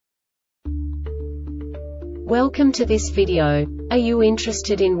Welcome to this video. Are you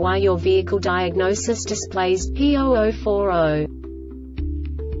interested in why your vehicle diagnosis displays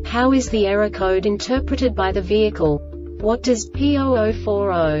P0040? How is the error code interpreted by the vehicle? What does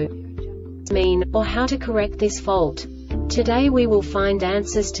P0040 mean, or how to correct this fault? Today we will find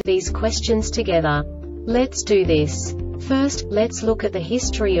answers to these questions together. Let's do this. First, let's look at the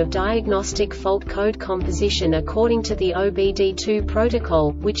history of diagnostic fault code composition according to the OBD2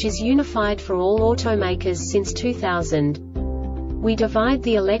 protocol, which is unified for all automakers since 2000. We divide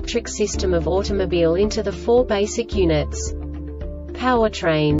the electric system of automobile into the four basic units: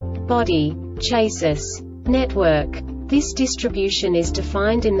 powertrain, body, chassis, network. This distribution is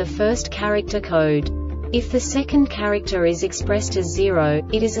defined in the first character code. If the second character is expressed as 0,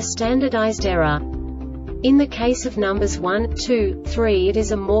 it is a standardized error. In the case of numbers 1, 2, 3, it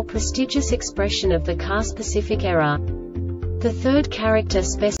is a more prestigious expression of the car-specific error. The third character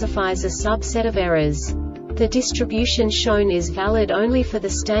specifies a subset of errors. The distribution shown is valid only for the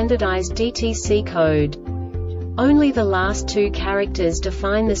standardized DTC code. Only the last two characters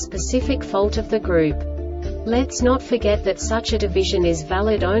define the specific fault of the group. Let's not forget that such a division is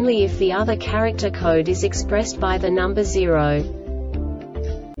valid only if the other character code is expressed by the number 0.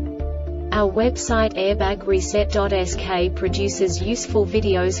 Our website airbagreset.sk produces useful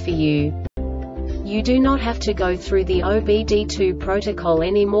videos for you. You do not have to go through the OBD2 protocol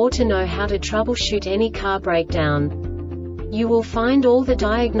anymore to know how to troubleshoot any car breakdown. You will find all the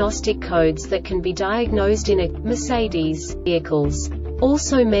diagnostic codes that can be diagnosed in a Mercedes vehicles.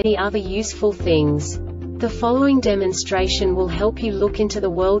 Also many other useful things. The following demonstration will help you look into the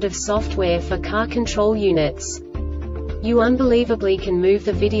world of software for car control units. You unbelievably can move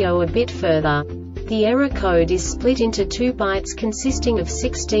the video a bit further. The error code is split into 2 bytes consisting of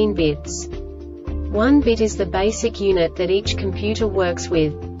 16 bits. 1 bit is the basic unit that each computer works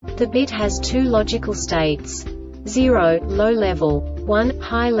with. The bit has 2 logical states: 0, low level, 1,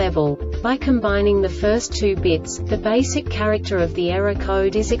 high level. By combining the first 2 bits, the basic character of the error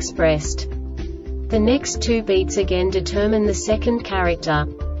code is expressed. The next 2 beats again determine the second character.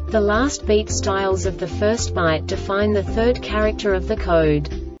 The last beat styles of the first byte define the third character of the code.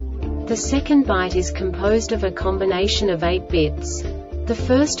 The second byte is composed of a combination of 8 bits. The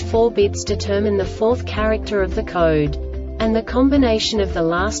first 4 bits determine the fourth character of the code. And the combination of the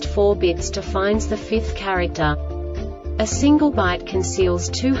last 4 bits defines the fifth character. A single byte conceals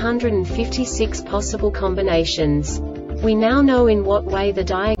 256 possible combinations. We now know in what way the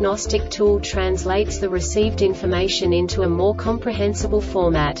diagnostic tool translates the received information into a more comprehensible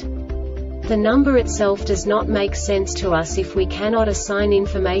format. The number itself does not make sense to us if we cannot assign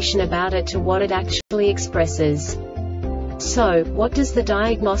information about it to what it actually expresses. So, what does the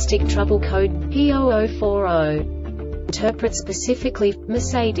Diagnostic Trouble Code P0040 interpret specifically for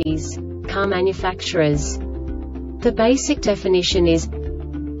Mercedes car manufacturers? The basic definition is: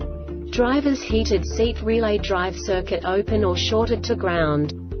 driver's heated seat relay drive circuit open or shorted to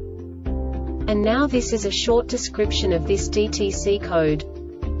ground. And now this is a short description of this DTC code.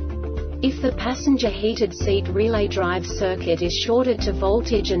 If the passenger heated seat relay drive circuit is shorted to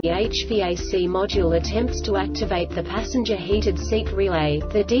voltage and the HVAC module attempts to activate the passenger heated seat relay,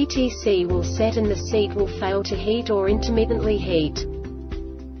 the DTC will set and the seat will fail to heat or intermittently heat.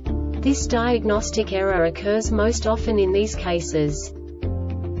 This diagnostic error occurs most often in these cases: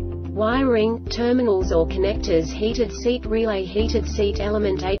 wiring, terminals or connectors, heated seat relay, heated seat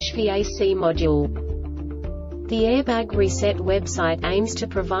element, HVAC module. The Airbag Reset website aims to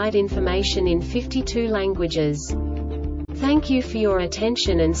provide information in 52 languages. Thank you for your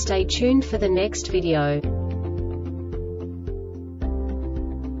attention and stay tuned for the next video.